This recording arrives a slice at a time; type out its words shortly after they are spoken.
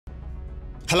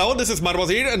Hello, this is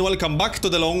Marbozir and welcome back to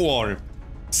the Long War.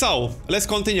 So, let's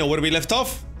continue where we left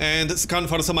off and scan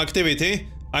for some activity.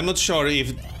 I'm not sure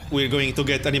if we're going to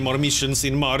get any more missions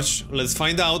in March. Let's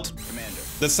find out.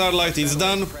 The Starlight is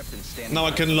done. Now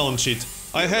I can launch it.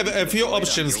 I have a few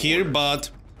options here, but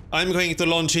I'm going to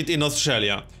launch it in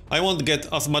Australia. I won't get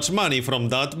as much money from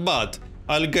that, but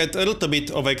I'll get a little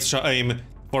bit of extra aim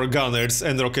for gunners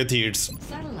and rocketeers.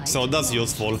 So that's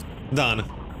useful. Done.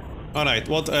 Alright,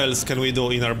 what else can we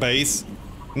do in our base?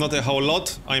 Not a whole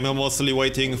lot. I'm mostly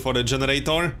waiting for the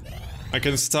generator. I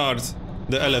can start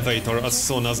the elevator as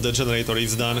soon as the generator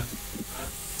is done.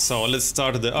 So let's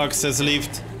start the access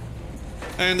lift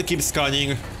and keep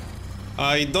scanning.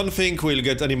 I don't think we'll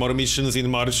get any more missions in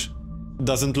March.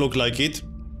 Doesn't look like it.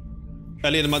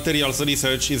 Alien materials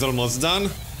research is almost done.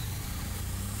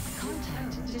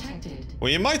 Contact detected.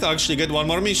 We might actually get one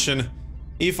more mission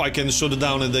if I can shoot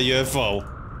down the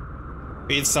UFO.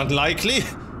 It's unlikely,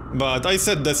 but I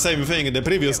said the same thing the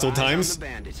previous two times.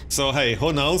 So hey,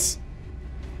 who knows?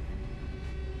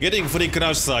 Getting free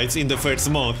crash sites in the first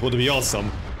month would be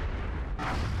awesome.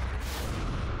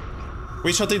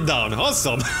 We shot it down,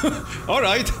 awesome!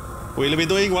 Alright, we'll be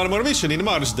doing one more mission in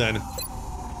March then.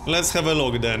 Let's have a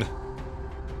look then.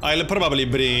 I'll probably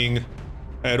bring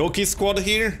a rookie squad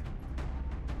here.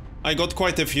 I got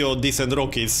quite a few decent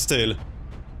rookies still.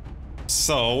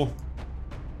 So,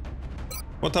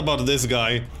 what about this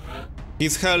guy?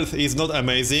 His health is not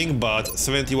amazing, but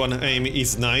 71 aim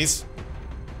is nice.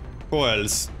 Who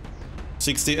else?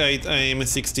 68 aim,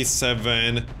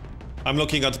 67... I'm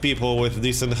looking at people with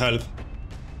decent health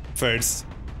first.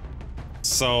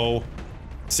 So,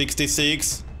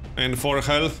 66 and 4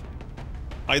 health.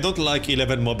 I don't like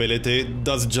 11 mobility,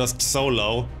 that's just so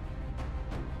low.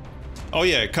 Oh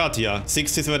yeah, Katya,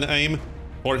 67 aim,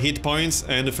 4 hit points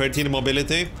and 13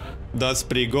 mobility. That's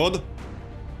pretty good.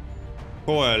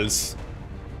 Who else?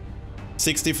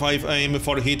 65 aim,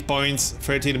 4 hit points,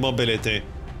 13 mobility.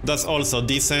 That's also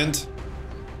decent.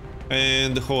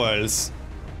 And who else?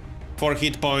 4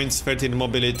 hit points, 13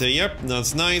 mobility. Yep,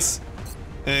 that's nice.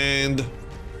 And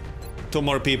 2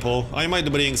 more people. I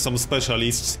might bring some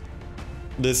specialists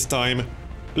this time.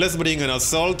 Let's bring an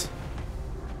assault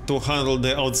to handle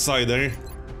the outsider.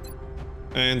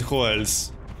 And who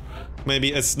else?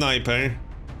 Maybe a sniper.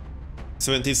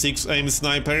 76 aim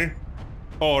sniper.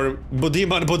 Or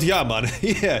Budiman Budyaman.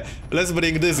 Yeah, let's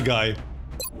bring this guy.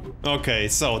 Okay,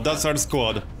 so that's our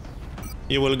squad.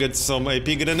 You will get some AP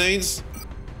grenades.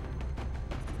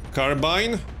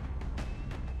 Carbine.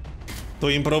 To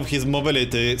improve his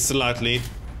mobility slightly.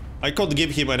 I could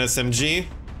give him an SMG.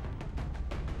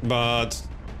 But...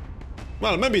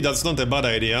 well, maybe that's not a bad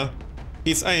idea.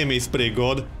 His aim is pretty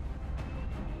good.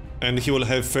 And he will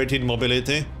have 13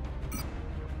 mobility.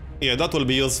 Yeah, that will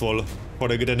be useful for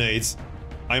the grenades.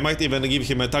 I might even give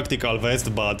him a tactical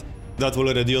vest, but that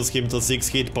will reduce him to 6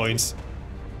 hit points.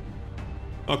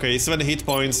 Okay, 7 hit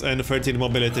points and 13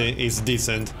 mobility is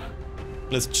decent.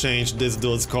 Let's change this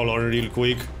dude's color real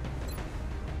quick.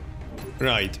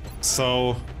 Right,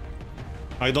 so...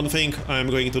 I don't think I'm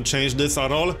going to change this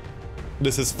at all.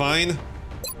 This is fine.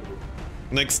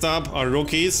 Next up are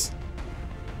rookies.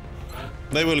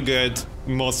 They will get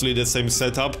mostly the same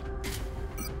setup.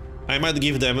 I might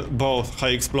give them both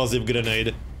high explosive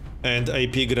grenade and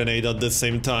AP grenade at the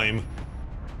same time,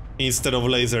 instead of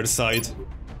laser sight.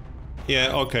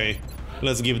 Yeah, okay.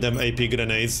 Let's give them AP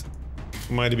grenades.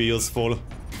 Might be useful.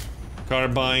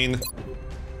 Carbine.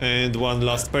 And one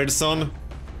last person.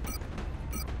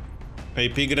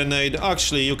 AP grenade.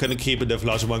 Actually, you can keep the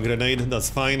flashbang grenade, that's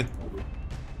fine.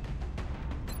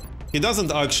 He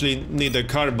doesn't actually need a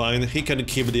carbine, he can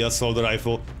keep the assault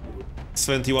rifle.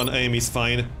 21 aim is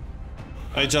fine.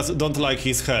 I just don't like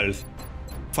his health.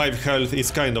 5 health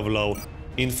is kind of low.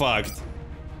 In fact,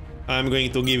 I'm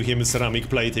going to give him ceramic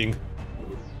plating.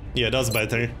 Yeah, that's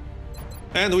better.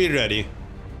 And we're ready.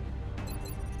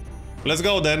 Let's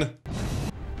go then.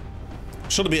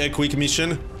 Should be a quick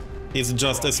mission. It's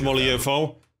just a small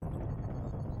UFO.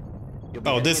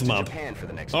 Oh, this map.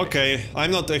 Okay,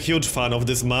 I'm not a huge fan of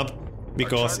this map,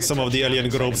 because some of the alien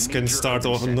groups can start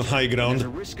on high ground.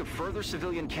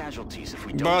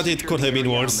 But it could have been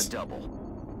worse.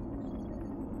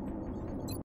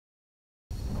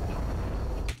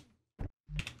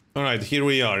 Alright, here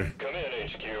we are.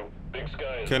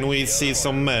 Can we see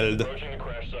some meld?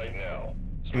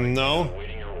 No?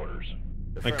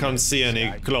 I can't see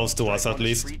any close to us, at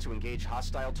least.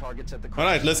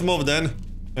 Alright, let's move then.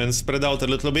 And spread out a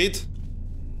little bit.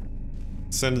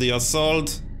 Send the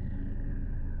assault.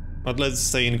 But let's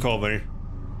stay in cover.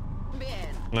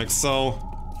 Like so.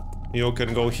 You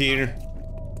can go here.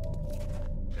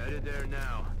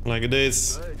 Like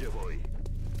this.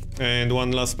 And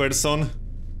one last person.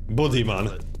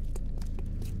 Bodyman.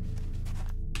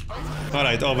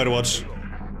 Alright, Overwatch.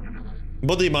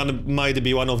 Bodyman might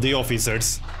be one of the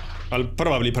officers. I'll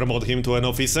probably promote him to an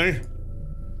officer.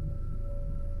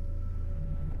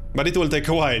 But it will take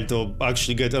a while to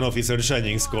actually get an officer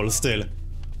Jennings call still.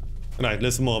 Right,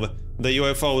 let's move. The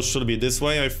UFO should be this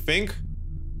way, I think.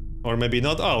 Or maybe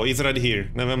not. Oh, it's right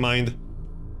here. Never mind.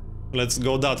 Let's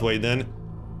go that way then.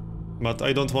 But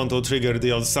I don't want to trigger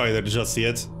the outsider just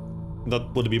yet.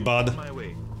 That would be bad.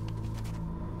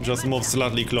 Just move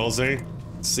slightly closer.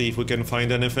 See if we can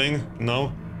find anything.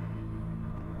 No?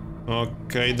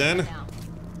 Okay then.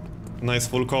 Nice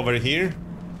full cover here.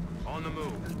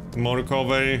 More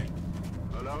cover.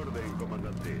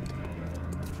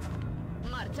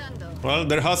 Well,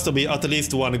 there has to be at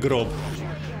least one group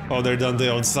other than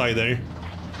the outsider.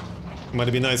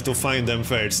 Might be nice to find them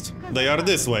first. They are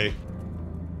this way.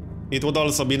 It would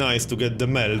also be nice to get the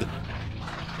meld.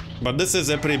 But this is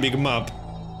a pretty big map.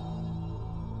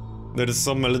 There is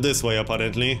some meld this way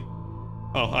apparently.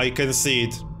 Oh, I can see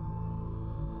it.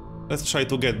 Let's try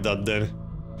to get that then.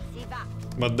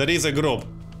 But there is a group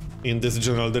in this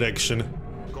general direction.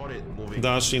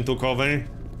 Dash into cover.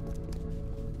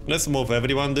 Let's move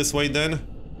everyone this way then.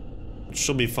 It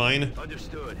should be fine.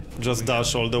 Just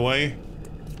dash all the way.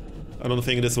 I don't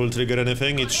think this will trigger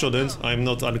anything. It shouldn't. I'm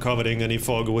not uncovering any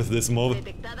fog with this move.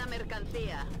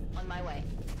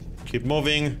 Keep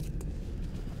moving.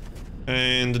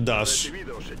 And dash.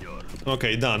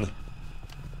 Okay, done.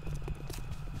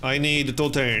 I need 2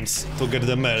 turns to get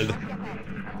the meld.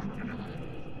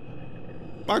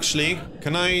 Actually,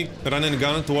 can I run and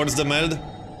gun towards the meld?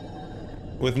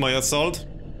 With my assault?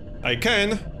 I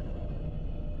can.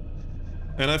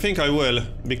 And I think I will,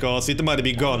 because it might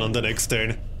be gone on the next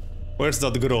turn. Where's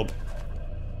that group?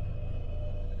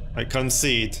 I can't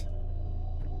see it.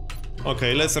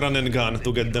 Okay, let's run and gun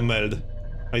to get the meld.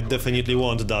 I definitely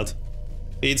want that.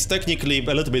 It's technically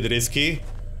a little bit risky,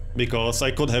 because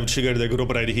I could have triggered the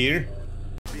group right here.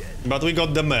 But we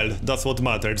got the meld, that's what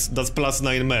matters. That's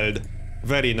 +9 meld.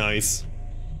 Very nice.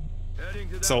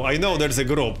 So I know there's a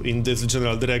group in this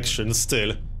general direction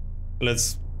still.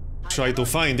 Let's try to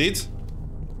find it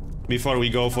before we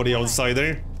go for the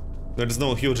outsider. There's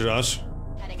no huge rush.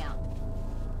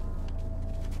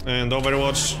 And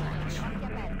Overwatch.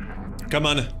 Come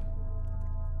on.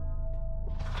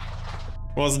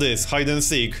 What's this? Hide and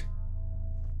seek.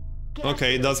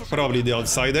 Okay, that's probably the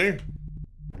outsider.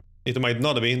 It might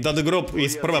not be. That group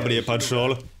is probably a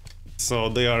patrol. So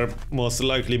they are most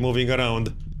likely moving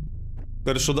around.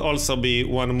 There should also be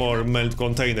one more meld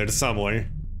container somewhere.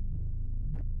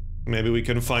 Maybe we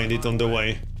can find it on the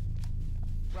way.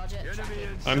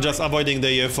 I'm just avoiding the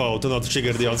UFO to not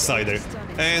trigger the outsider.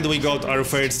 And we got our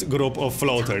first group of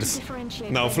floaters.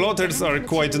 Now floaters are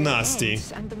quite nasty.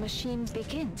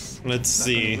 Let's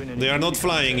see. They are not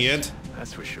flying yet.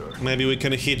 Maybe we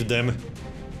can hit them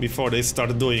before they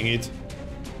start doing it.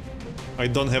 I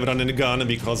don't have run and gun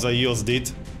because I used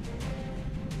it.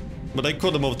 But I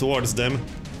could move towards them.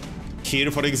 Here,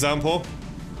 for example.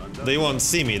 They won't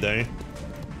see me there.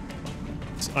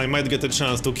 So I might get a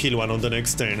chance to kill one on the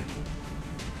next turn.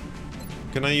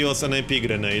 Can I use an AP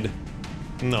grenade?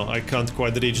 No, I can't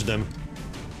quite reach them.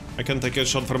 I can take a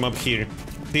shot from up here.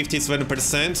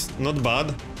 57%, not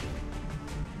bad.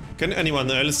 Can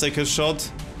anyone else take a shot?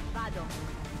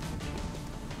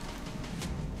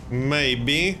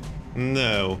 Maybe.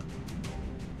 No.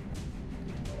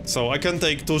 So I can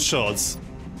take 2 shots.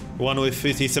 One with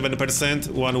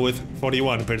 57%, one with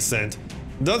 41%.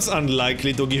 That's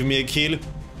unlikely to give me a kill.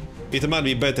 It might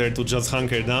be better to just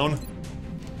hunker down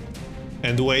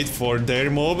and wait for their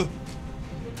mob.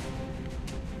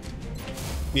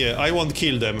 Yeah, I won't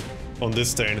kill them on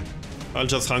this turn. I'll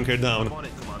just hunker down.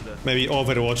 Maybe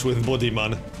Overwatch with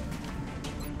Bodyman.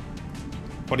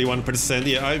 41%,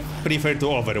 yeah, I prefer to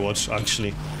Overwatch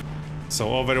actually. So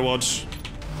Overwatch,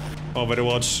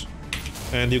 Overwatch,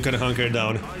 and you can hunker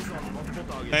down.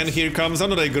 And here comes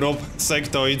another group,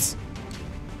 sectoids.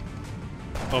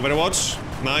 Overwatch,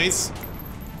 nice.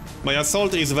 My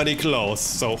assault is very close,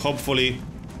 so hopefully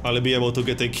I'll be able to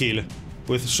get a kill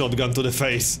with shotgun to the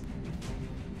face.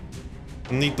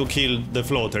 Need to kill the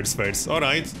floaters first.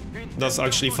 Alright, that's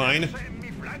actually fine.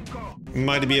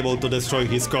 Might be able to destroy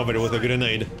his cover with a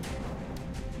grenade.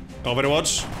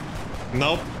 Overwatch?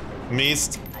 Nope,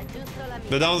 missed.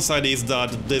 The downside is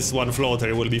that this one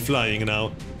floater will be flying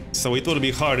now, so it will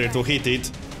be harder to hit it.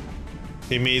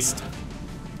 He missed.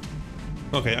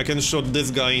 Okay, I can shoot this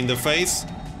guy in the face.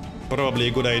 Probably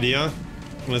a good idea.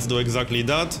 Let's do exactly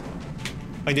that.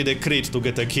 I need a crit to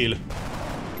get a kill.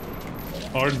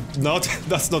 Or not,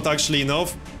 that's not actually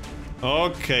enough.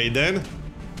 Okay then.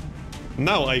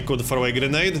 Now I could throw a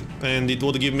grenade and it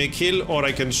would give me a kill, or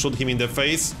I can shoot him in the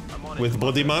face with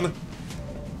Bodyman.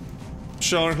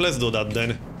 Sure, let's do that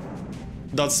then.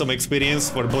 That's some experience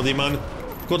for Bodyman.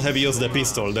 Could have used the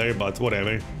pistol there, but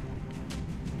whatever.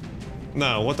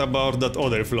 Now, what about that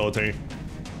other floater?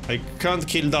 I can't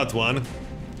kill that one.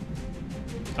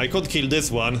 I could kill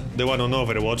this one, the one on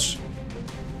Overwatch.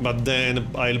 But then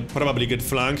I'll probably get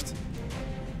flanked.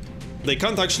 They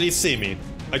can't actually see me.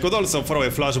 I could also throw a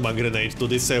flashbang grenade to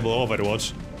disable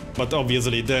Overwatch, but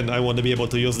obviously then I won't be able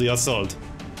to use the assault.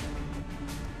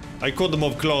 I could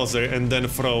move closer and then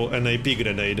throw an AP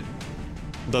grenade.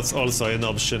 That's also an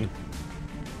option.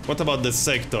 What about the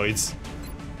sectoids?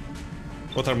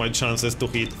 What are my chances to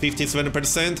hit?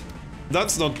 57%?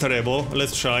 That's not terrible,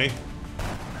 let's try.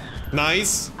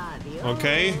 Nice!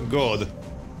 Okay, good.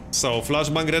 So,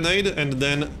 flashbang grenade and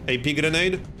then AP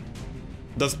grenade.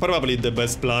 That's probably the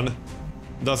best plan.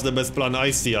 That's the best plan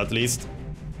I see, at least.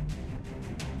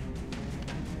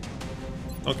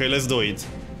 Okay, let's do it.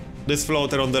 This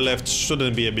floater on the left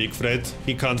shouldn't be a big threat.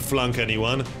 He can't flank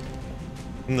anyone.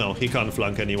 No, he can't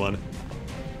flank anyone.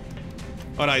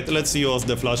 Alright, let's use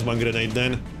the flashbang grenade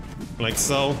then. Like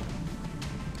so.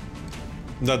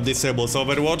 That disables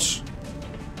Overwatch.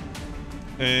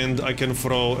 And I can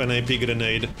throw an AP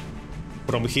grenade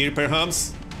from here,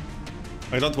 perhaps.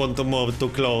 I don't want to move too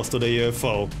close to the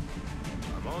UFO.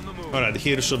 Alright,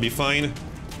 here should be fine.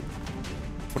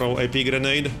 Throw AP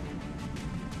grenade.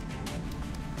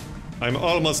 I'm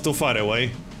almost too far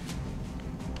away.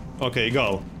 Okay,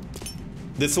 go.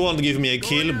 This won't give me a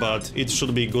kill, but it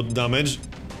should be good damage.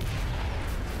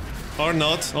 Or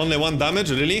not, only 1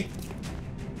 damage, really?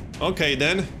 Okay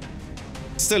then.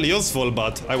 Still useful,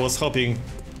 but I was hoping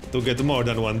to get more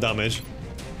than 1 damage.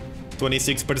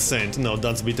 26%, no,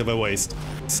 that's a bit of a waste.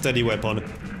 Steady weapon.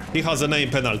 He has an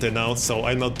aim penalty now, so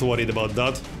I'm not too worried about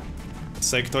that.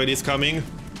 Sectoid is coming.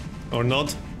 Or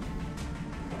not.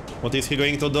 What is he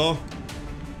going to do?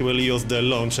 He will use the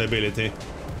launch ability.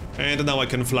 And now I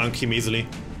can flank him easily.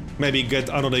 Maybe get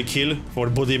another kill for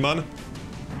Bodyman.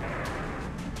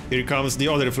 Here comes the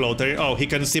other floater. Oh, he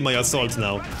can see my assault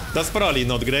now. That's probably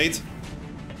not great.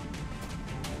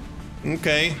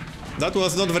 Okay, that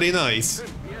was not very nice.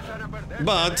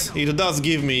 But it does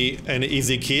give me an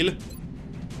easy kill.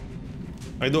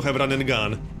 I do have run and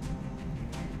gun.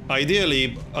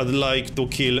 Ideally, I'd like to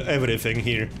kill everything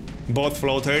here. Both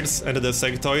floaters and the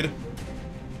sectoid.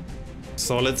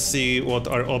 So let's see what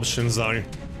our options are.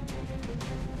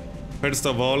 First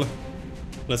of all,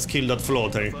 let's kill that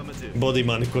floater.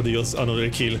 Bodyman could use another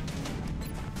kill.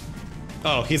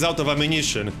 Oh, he's out of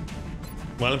ammunition.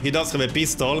 Well, he does have a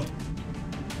pistol.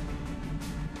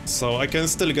 So I can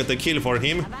still get a kill for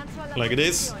him. Like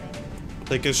this.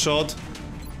 Take a shot.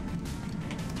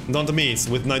 Don't miss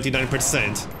with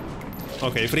 99%.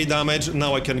 Okay, 3 damage.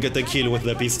 Now I can get a kill with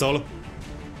the pistol.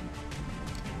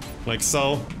 Like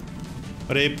so.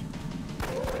 Rip.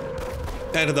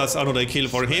 And that's another kill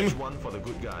for him.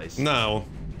 Now.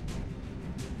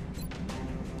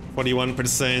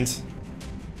 41%.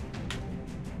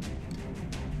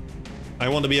 I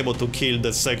won't be able to kill the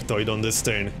sectoid on this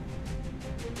turn.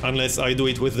 Unless I do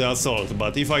it with the assault.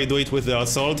 But if I do it with the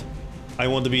assault, I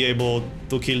won't be able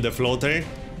to kill the floater.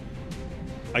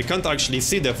 I can't actually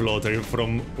see the floater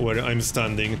from where I'm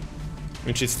standing,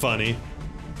 which is funny.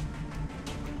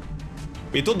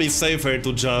 It would be safer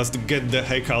to just get the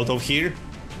heck out of here.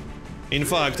 In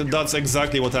fact, that's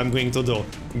exactly what I'm going to do.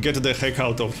 Get the heck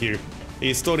out of here.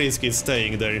 It's too risky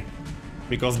staying there.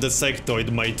 Because the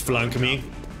sectoid might flank me.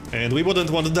 And we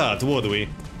wouldn't want that, would we?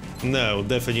 No,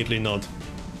 definitely not.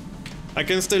 I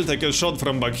can still take a shot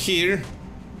from back here.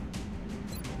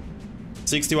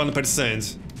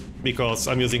 61%. Because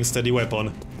I'm using steady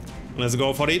weapon. Let's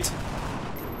go for it.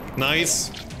 Nice.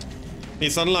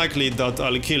 It's unlikely that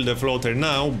I'll kill the floater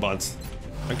now, but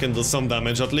I can do some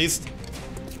damage at least.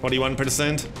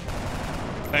 41%.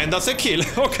 And that's a kill.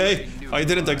 Okay, I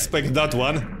didn't expect that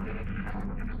one.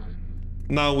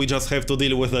 Now we just have to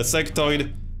deal with the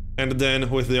sectoid and then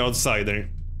with the outsider.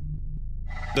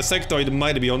 The sectoid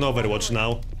might be on Overwatch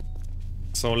now,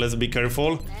 so let's be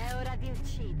careful.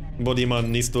 Bodyman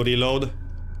needs to reload.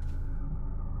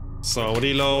 So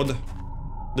reload.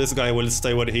 This guy will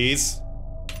stay where he is.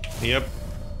 Yep.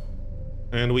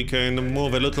 And we can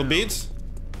move a little bit.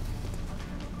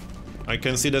 I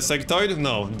can see the sectoid.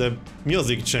 No, the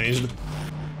music changed.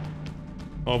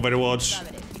 Overwatch.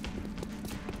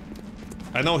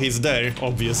 I know he's there,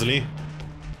 obviously.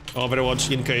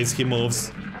 Overwatch in case he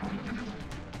moves.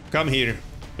 Come here.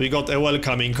 We got a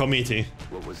welcoming committee.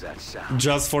 What was that sound?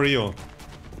 Just for you.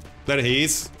 There he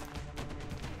is.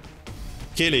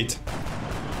 Kill it.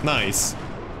 Nice.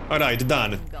 Alright,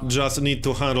 done. Just need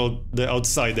to handle the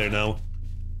outsider now.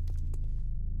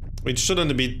 Which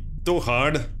shouldn't be too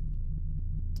hard.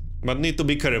 But need to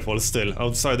be careful still.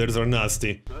 Outsiders are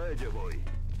nasty.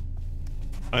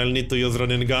 I'll need to use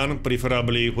run and gun,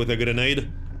 preferably with a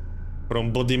grenade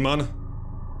from Bodyman.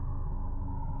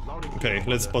 Okay,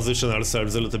 let's position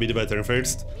ourselves a little bit better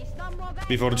first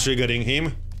before triggering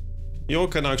him. You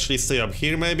can actually stay up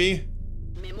here maybe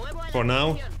for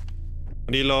now.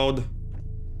 Reload.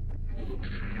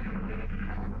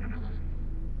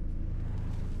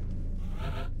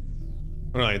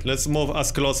 Right, let's move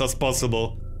as close as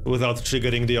possible without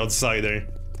triggering the outsider.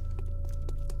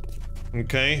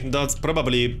 Okay, that's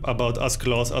probably about as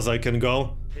close as I can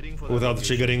go without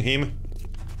triggering him.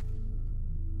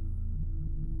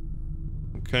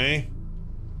 Okay.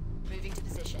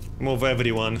 Move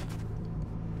everyone.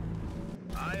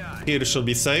 Here should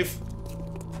be safe.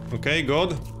 Okay,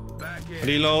 good.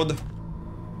 Reload.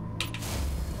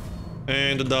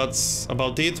 And that's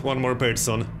about it. One more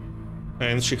person.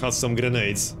 And she has some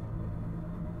grenades.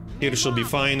 Here should be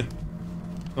fine.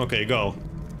 Okay, go.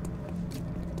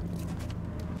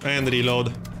 And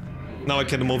reload. Now I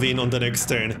can move in on the next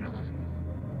turn.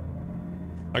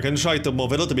 I can try to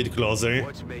move a little bit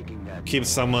closer. Keep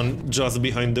someone just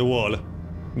behind the wall.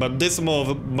 But this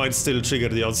move might still trigger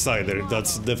the outsider.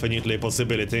 That's definitely a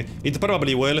possibility. It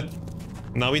probably will.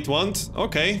 Now it won't?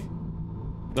 Okay.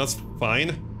 That's fine.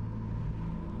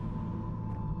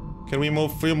 Can we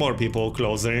move a few more people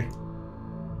closer?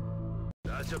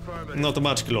 Not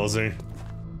much closer.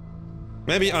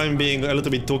 Maybe I'm being a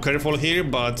little bit too careful here,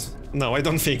 but no, I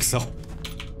don't think so.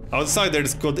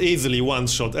 Outsiders could easily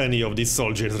one-shot any of these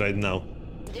soldiers right now.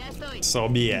 So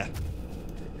yeah.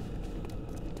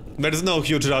 There's no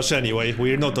huge rush anyway,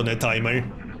 we're not on a timer.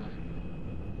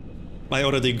 I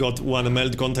already got one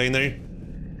melt container.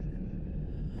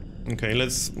 Okay,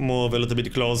 let's move a little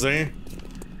bit closer.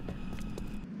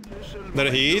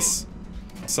 There he is.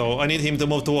 So I need him to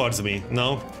move towards me,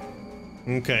 no?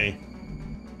 Okay.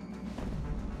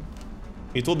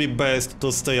 It would be best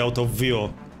to stay out of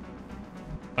view.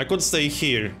 I could stay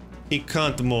here. He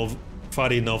can't move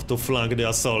far enough to flank the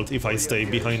assault if I stay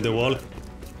behind the wall.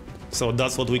 So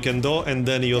that's what we can do, and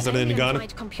then use a rain gun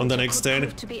on the next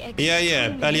turn.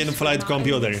 Yeah, alien flight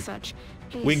computer.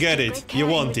 We get it, you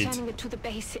want it.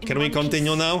 Can we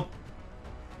continue now?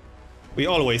 We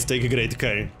always take great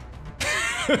care.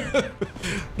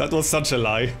 That was such a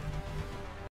lie.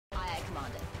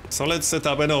 So let's set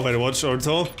up an Overwatch or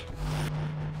two.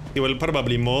 He will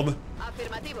probably move.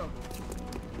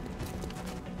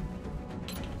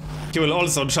 He will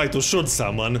also try to shoot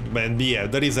someone, and yeah,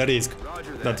 there is a risk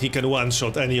that he can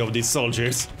one-shot any of these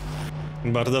soldiers.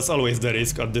 But that's always the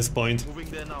risk at this point.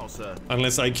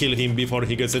 Unless I kill him before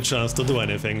he gets a chance to do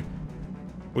anything.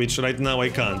 Which right now I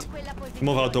can't.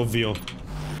 Move out of view.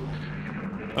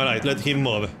 Alright, let him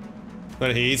move.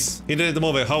 There he is. He didn't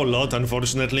move a whole lot,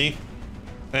 unfortunately.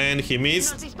 And he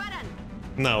missed.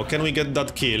 Now, can we get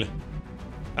that kill?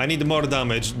 I need more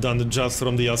damage than just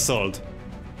from the assault.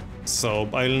 So,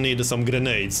 I'll need some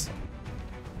grenades.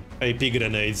 AP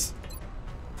grenades.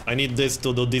 I need this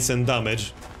to do decent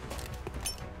damage.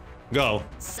 Go.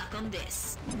 Suck on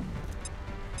this.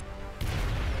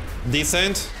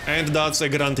 Decent, and that's a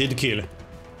granted kill.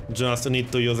 Just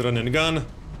need to use run and gun.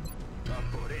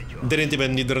 Didn't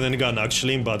even need run and gun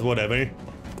actually, but whatever.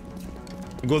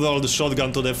 Good old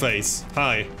shotgun to the face.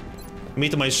 Hi.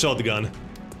 Meet my shotgun.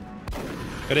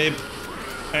 Rip.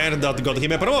 And that got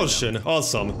him a promotion.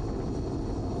 Awesome.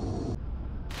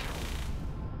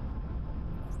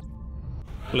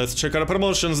 Let's check our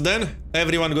promotions then.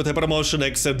 Everyone got a promotion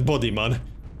except Bodyman.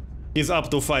 He's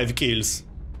up to 5 kills.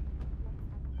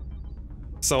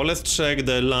 So let's check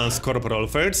the Lance Corporal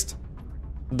first.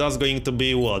 That's going to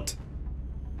be what?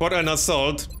 For an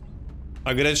assault,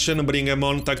 aggression, bring em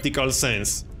on, tactical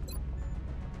sense.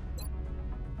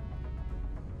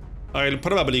 I'll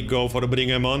probably go for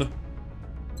bring em on.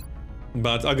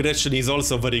 But aggression is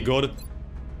also very good.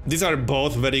 These are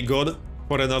both very good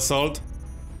for an assault.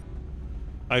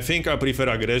 I think I prefer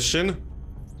aggression.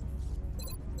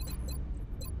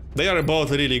 They are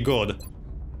both really good.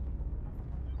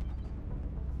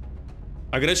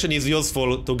 Aggression is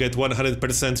useful to get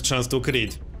 100% chance to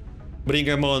crit. Bring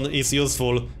em on is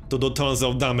useful to do tons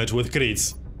of damage with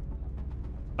crits.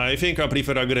 I think I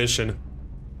prefer aggression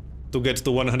to get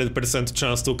to 100%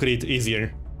 chance to crit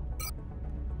easier.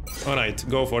 Alright,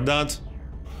 go for that.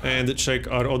 And check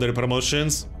our other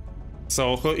promotions.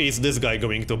 So who is this guy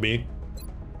going to be?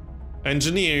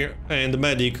 Engineer and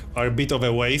medic are a bit of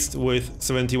a waste with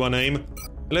 71 aim.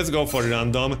 Let's go for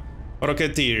random.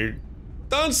 Rocketeer.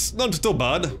 That's not too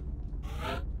bad.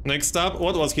 Next up,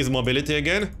 what was his mobility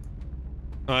again?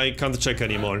 I can't check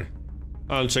anymore.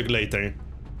 I'll check later.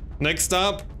 Next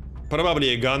up, probably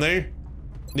a gunner.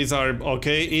 These are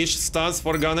okay-ish stats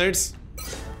for gunners.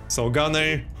 So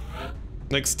gunner.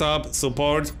 Next up,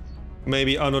 support.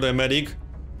 Maybe another medic.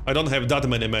 I don't have that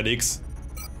many medics.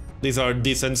 These are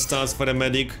decent stats for a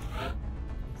medic.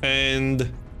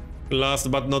 And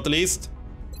last but not least,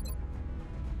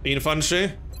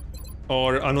 infantry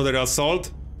or another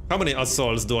assault. How many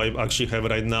assaults do I actually have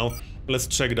right now? Let's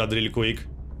check that real quick.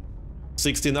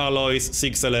 16 alloys,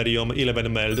 6 celerium,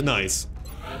 11 meld. Nice.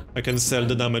 I can sell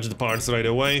the damaged parts right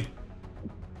away.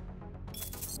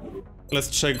 Let's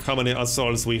check how many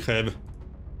assaults we have.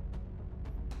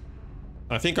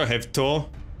 I think I have 2.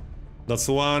 That's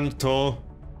 1, 2.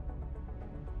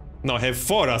 No, I have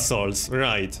 4 assaults,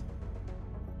 right.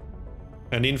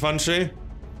 And infantry?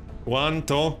 1,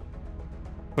 2,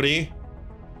 3.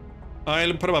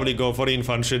 I'll probably go for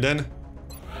infantry then.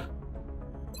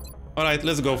 Alright,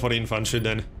 let's go for infantry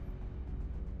then.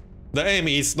 The aim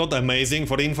is not amazing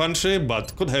for infantry,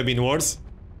 but could have been worse.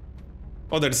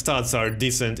 Other stats are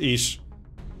decent-ish.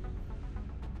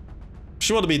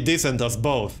 She would be decent as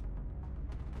both.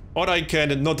 Or I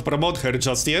can not promote her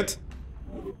just yet.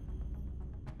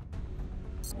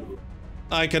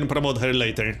 I can promote her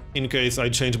later, in case I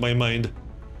change my mind.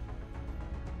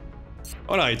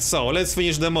 Alright, so let's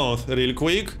finish them off real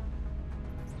quick.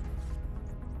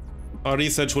 Our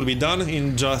research will be done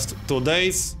in just 2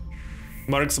 days.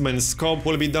 Marksman's scope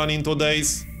will be done in 2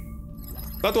 days.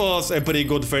 That was a pretty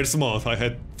good first month, I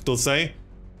had to say.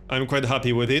 I'm quite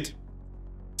happy with it.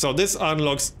 So this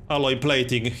unlocks alloy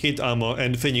plating, hit ammo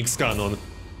and phoenix cannon.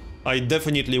 I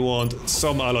definitely want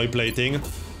some alloy plating.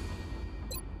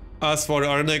 As for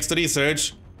our next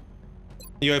research,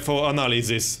 UFO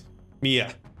analysis.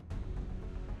 Yeah.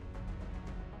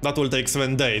 That will take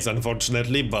 7 days,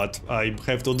 unfortunately, but I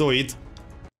have to do it.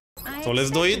 So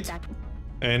let's do it.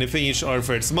 And finish our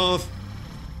first month.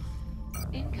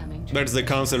 That's the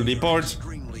council report.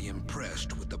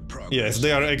 Yes,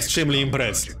 they are extremely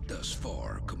impressed.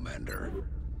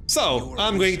 So,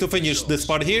 I'm going to finish this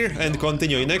part here and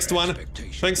continue in next one.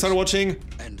 Thanks for watching,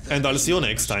 and I'll see you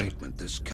next time.